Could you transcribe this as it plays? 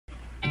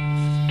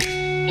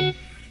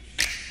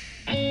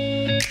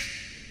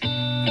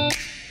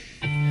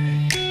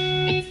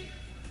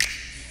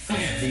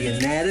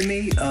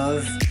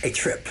a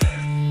trip.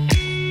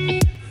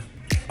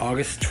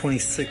 August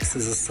 26th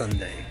is a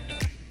Sunday.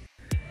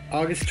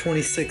 August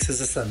 26th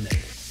is a Sunday.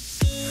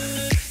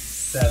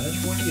 7,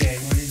 28,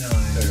 29,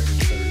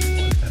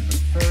 30, September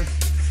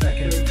 1st,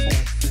 2nd,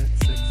 4th,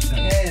 5th, 6th,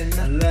 7th,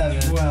 10,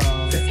 11,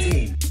 12,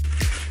 15.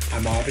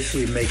 I'm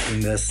obviously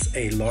making this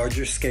a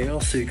larger scale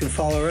so you can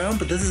follow around,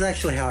 but this is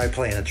actually how I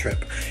plan a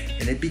trip.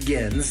 And it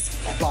begins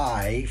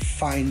by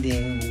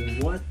finding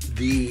what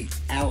the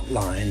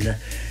outline,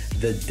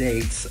 the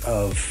dates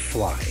of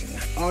flying.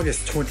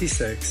 August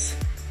 26th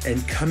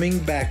and coming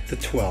back the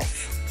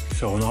 12th.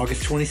 So on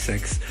August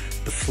 26th,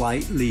 the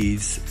flight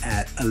leaves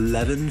at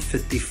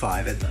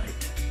 11:55 at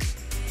night.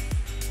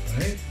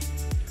 Right?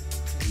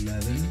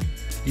 11.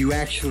 You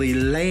actually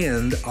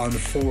land on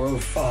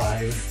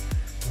 4:05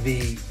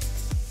 the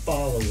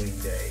following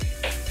day.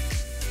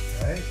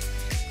 Right?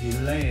 You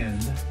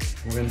land.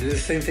 We're gonna do the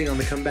same thing on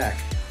the come back.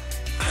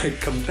 I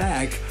come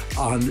back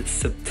on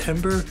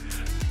September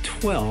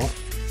 12th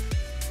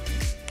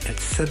at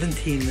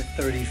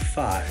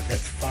 17:35.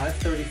 That's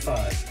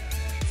 5:35.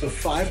 So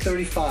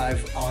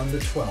 5:35 on the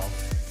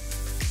 12th.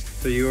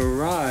 So you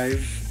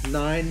arrive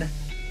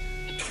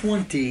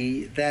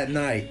 9:20 that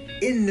night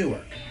in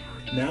Newark.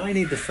 Now I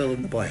need to fill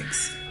in the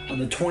blanks. On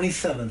the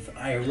 27th,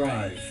 I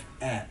arrive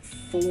at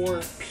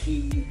 4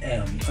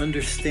 p.m.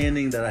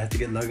 Understanding that I have to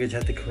get luggage, I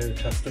have to clear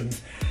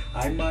customs.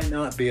 I might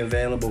not be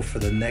available for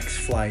the next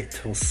flight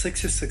till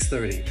 6 or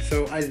 6:30.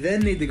 So I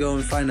then need to go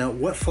and find out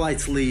what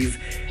flights leave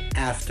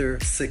after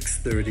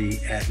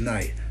 6:30 at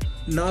night.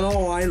 Not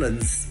all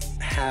islands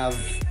have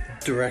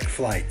direct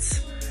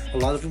flights. A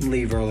lot of them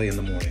leave early in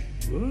the morning.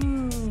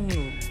 Woo.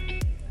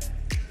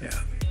 Yeah.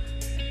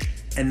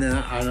 And then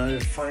I need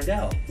to find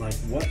out like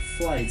what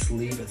flights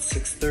leave at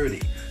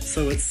 6:30.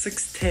 So at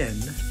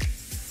 6:10,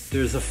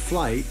 there's a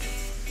flight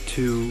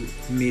to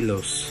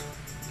Milos.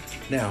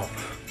 Now,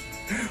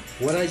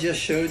 what I just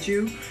showed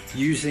you,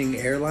 using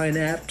airline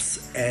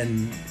apps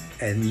and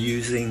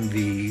using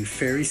the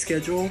ferry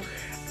schedule,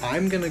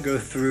 I'm gonna go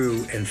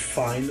through and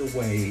find a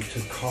way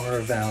to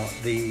carve out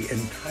the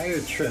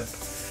entire trip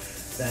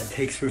that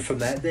takes me from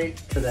that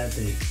date to that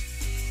date.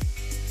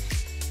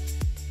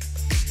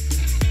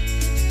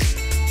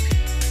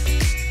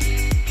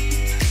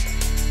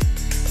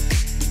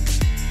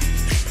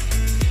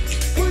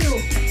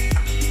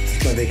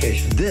 It's my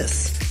vacation.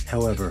 This,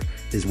 however,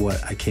 is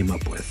what I came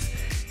up with,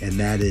 and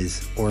that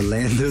is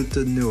Orlando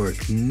to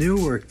Newark,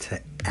 Newark to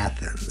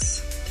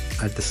Athens.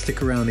 I have to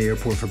stick around the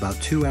airport for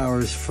about 2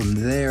 hours. From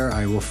there,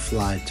 I will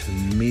fly to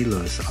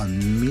Milos. On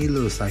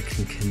Milos, I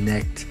can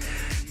connect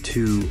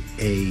to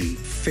a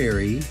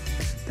ferry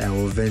that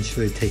will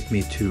eventually take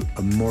me to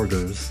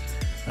Amorgos.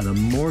 And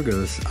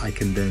Amorgos, I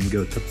can then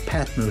go to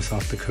Patmos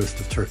off the coast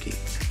of Turkey.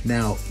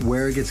 Now,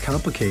 where it gets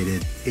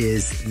complicated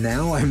is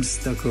now I'm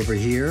stuck over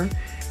here,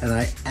 and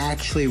I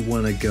actually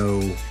want to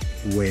go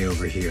way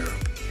over here.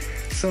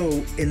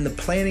 So in the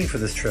planning for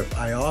this trip,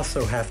 I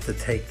also have to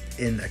take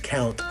in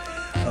account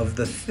of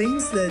the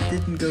things that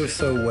didn't go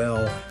so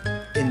well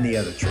in the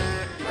other trip.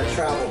 My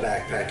travel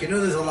backpack. You know,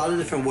 there's a lot of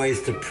different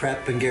ways to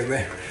prep and get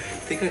ready.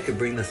 Think I could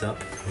bring this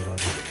up? Hold on.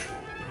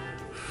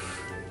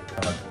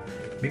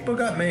 Meatball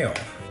got mail.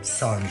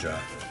 Sandra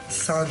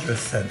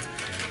sent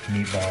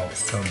Meatball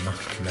some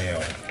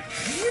mail.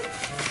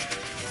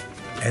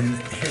 And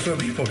here's what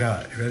Meatball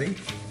got. You ready?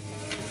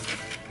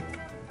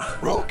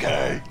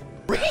 Okay.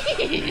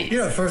 You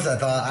know, at first I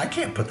thought, I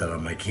can't put that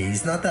on my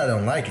keys. Not that I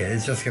don't like it.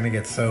 It's just gonna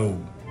get so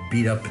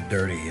beat up and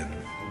dirty, and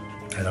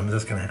I'm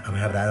gonna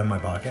have that in my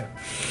pocket.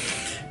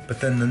 But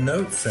then the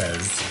note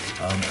says,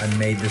 I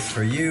made this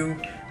for you.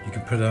 You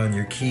can put it on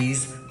your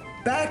keys,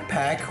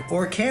 backpack,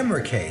 or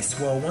camera case.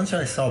 Well, once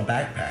I saw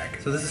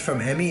backpack. So this is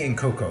from Emmy and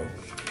Coco.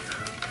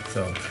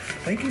 So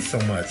thank you so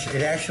much.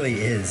 It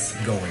actually is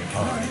going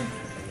on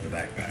the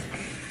backpack.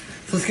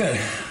 So it's good.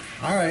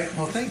 All right,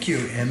 well, thank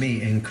you,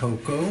 Emmy and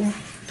Coco.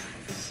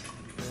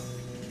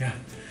 Yeah,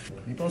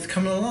 Meatball's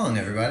coming along,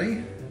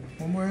 everybody.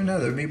 One way or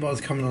another,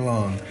 Meatball's coming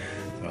along.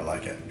 So I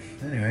like it.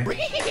 Anyway,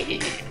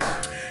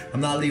 I'm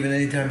not leaving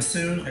anytime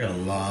soon. I got a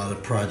lot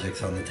of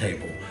projects on the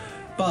table.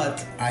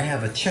 But I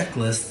have a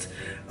checklist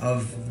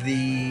of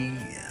the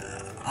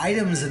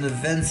items and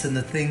events and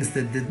the things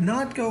that did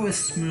not go as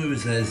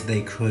smooth as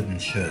they could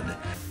and should.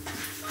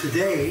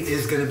 Today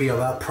is going to be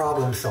about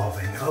problem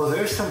solving. Oh,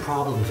 there's some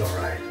problems, all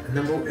right.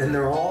 And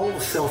they're all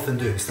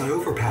self-induced, not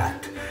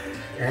overpacked.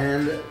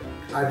 And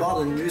I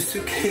bought a new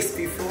suitcase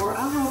before.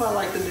 I don't know if I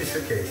like the new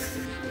suitcase.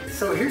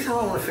 So here's how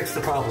I want to fix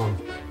the problem.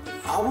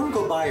 I want to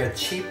go buy a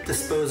cheap,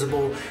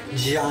 disposable,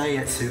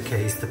 giant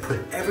suitcase to put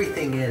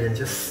everything in and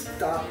just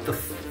stop the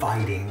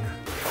fighting.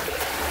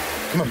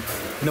 Come on,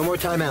 no more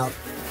timeout.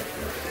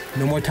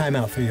 No more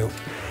timeout for you.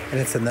 And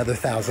it's another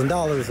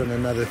 $1,000 and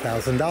another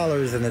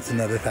 $1,000 and it's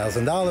another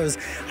 $1,000.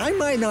 I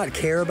might not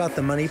care about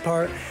the money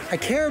part. I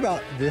care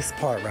about this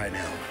part right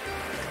now.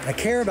 I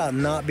care about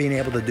not being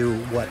able to do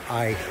what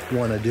I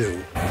want to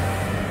do.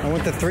 I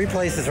went to 3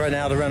 places right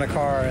now to rent a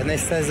car, and they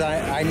says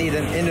I need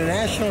an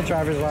international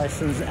driver's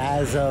license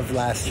as of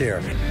last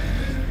year.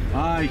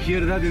 I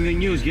hear that in the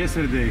news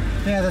yesterday.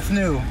 Yeah, that's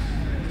new.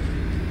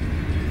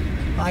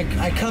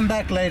 I come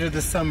back later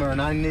this summer and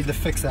I need to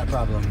fix that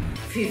problem.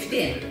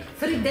 15.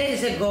 3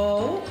 days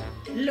ago,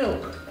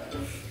 look,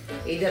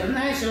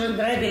 international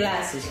driving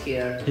license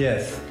here.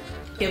 Yes.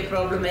 The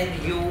problem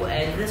at you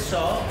and the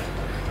shop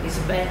is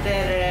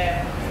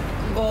better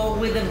go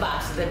with the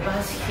bus. The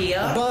bus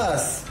here.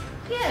 Bus?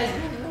 Yes.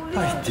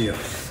 Ay,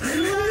 Dios.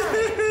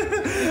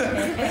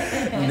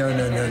 No.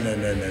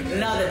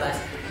 Not the bus.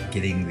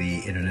 Getting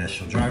the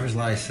international driver's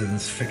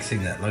license,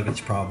 fixing that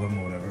luggage problem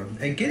or whatever,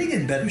 and getting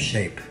in better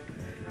shape.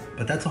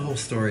 But that's a whole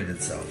story in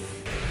itself.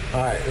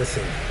 All right,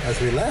 listen, as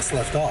we last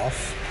left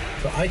off,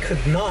 so I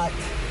could not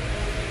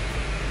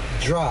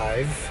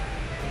drive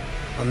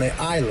on the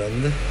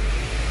island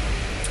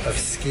of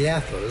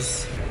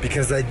Skiathos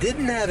because I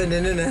didn't have an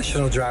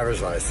international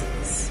driver's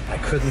license. I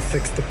couldn't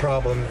fix the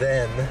problem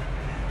then.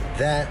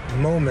 That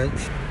moment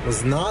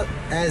was not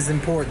as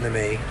important to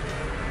me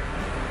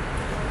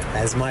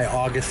as my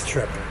August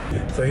trip.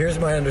 So here's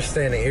my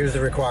understanding, here's the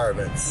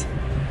requirements.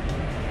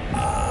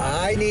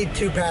 I need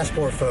 2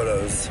 passport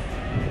photos.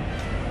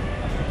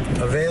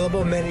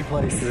 Available many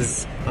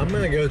places. I'm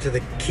gonna go to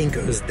the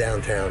Kinko's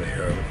downtown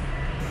here.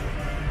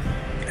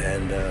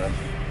 And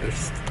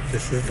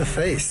this is the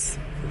face.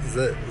 This is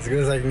it, as good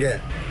as I can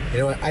get. You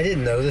know what, I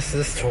didn't know this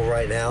till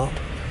right now.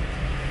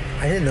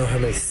 I didn't know how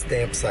many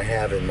stamps I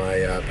have in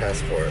my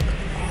passport.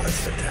 Oh, that's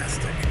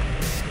fantastic.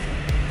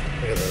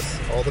 Look at this,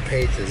 all the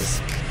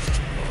pages.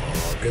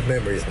 Oh, good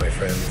memories, my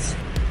friends.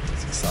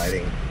 It's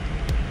exciting.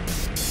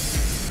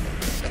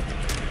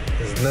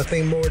 There's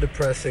nothing more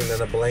depressing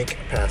than a blank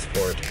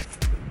passport.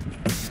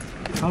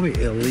 Probably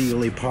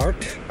illegally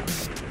parked.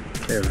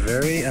 They're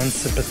very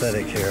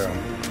unsympathetic here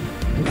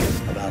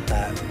about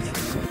that.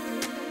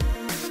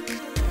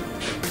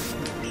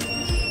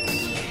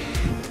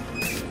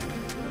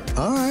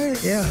 All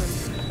right, yeah.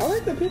 I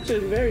like the picture,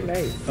 it's very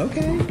nice.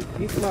 Okay.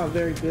 You smile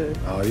very good.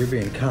 Oh, you're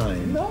being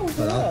kind. No,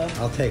 but yeah.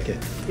 I'll take it.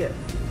 Yes.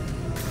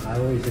 I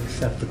always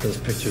accept that those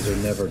pictures are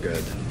never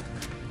good.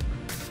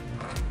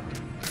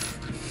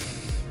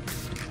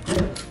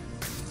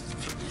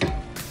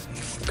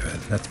 Good.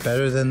 That's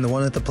better than the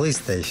one at the police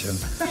station.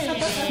 That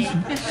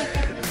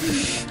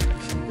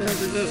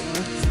was a good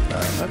one.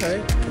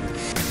 Okay.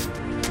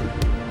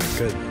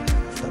 Good.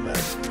 That's not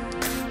bad.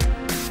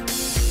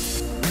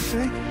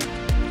 Okay.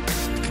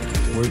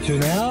 Where to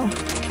now?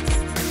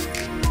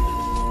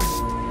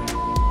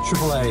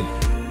 AAA.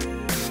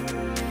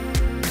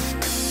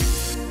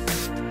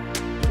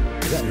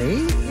 Is that me?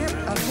 Yep,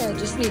 okay, I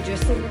just need your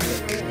signature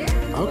right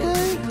there.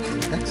 Okay.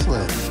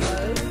 Excellent.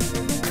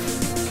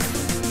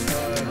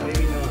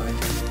 Maybe 9.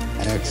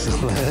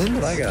 Excellent.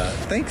 What I got?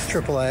 Thanks,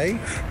 AAA.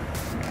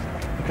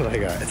 Look what I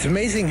got. It's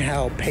amazing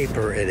how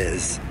paper it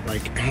is.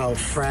 Like how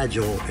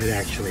fragile it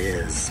actually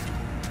is.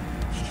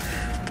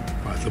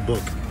 Oh, it's a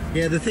book.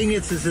 Yeah, the thing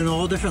is, it's in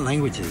all different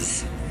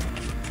languages.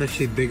 It's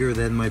actually bigger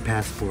than my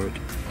passport.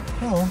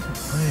 Oh,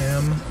 I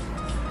am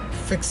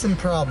fixing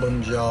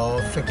problems, y'all.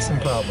 Fixing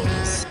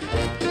problems.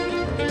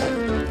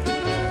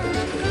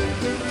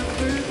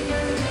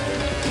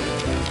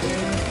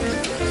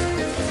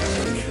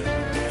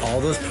 All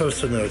those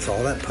poster notes,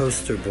 all that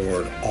poster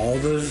board, all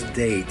those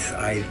dates,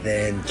 I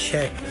then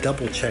checked,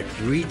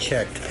 double-checked,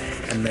 rechecked,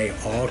 and they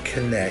all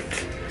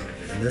connect.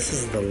 And this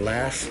is the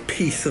last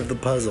piece of the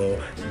puzzle,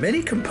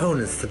 many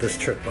components to this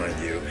trip, mind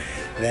you,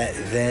 that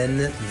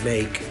then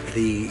make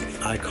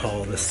I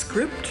call the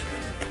script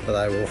that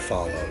I will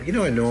follow. You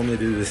know, I normally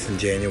do this in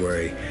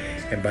January,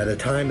 and by the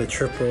time the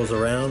trip rolls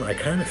around, I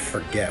kind of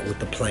forget what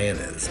the plan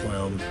is.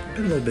 Well, I've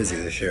been a little busy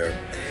this year.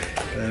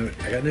 I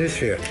got news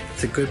for you.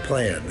 It's a good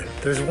plan.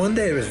 There's one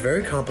day it was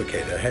very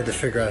complicated. I had to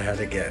figure out how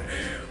to get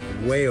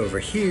way over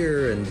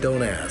here, and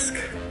don't ask,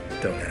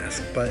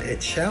 but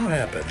it shall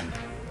happen.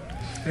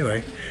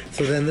 Anyway,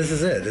 so then this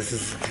is it. This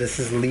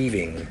is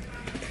leaving.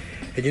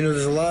 And you know,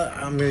 there's a lot,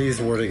 I'm going to use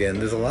the word again,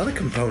 there's a lot of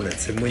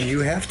components, and when you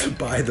have to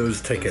buy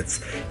those tickets,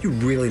 you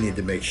really need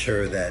to make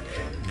sure that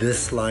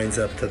this lines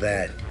up to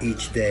that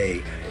each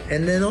day,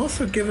 and then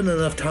also given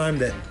enough time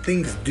that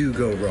things do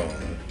go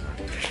wrong.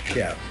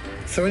 Yeah.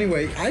 So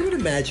anyway, I would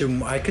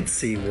imagine I could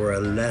see where a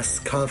less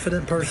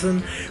confident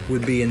person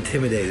would be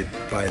intimidated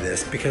by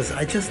this, because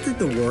I just did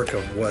the work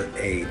of what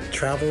a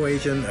travel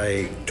agent,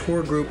 a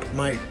tour group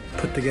might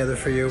put together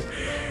for you.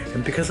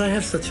 And because I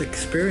have such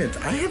experience,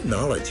 I have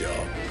knowledge,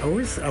 y'all.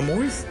 I'm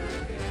always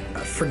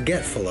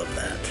forgetful of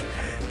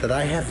that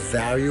I have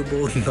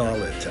valuable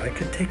knowledge. I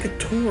could take a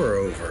tour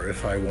over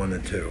if I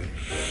wanted to.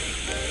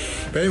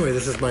 But anyway,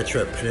 this is my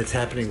trip, and it's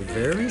happening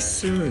very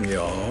soon,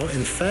 y'all.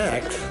 In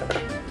fact,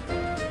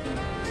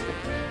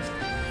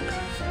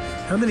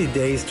 how many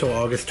days till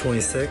August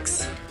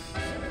 26th?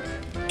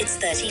 It's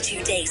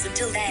 32 days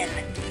until then.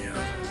 Yeah.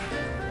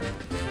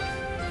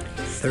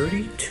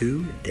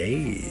 32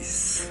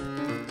 days.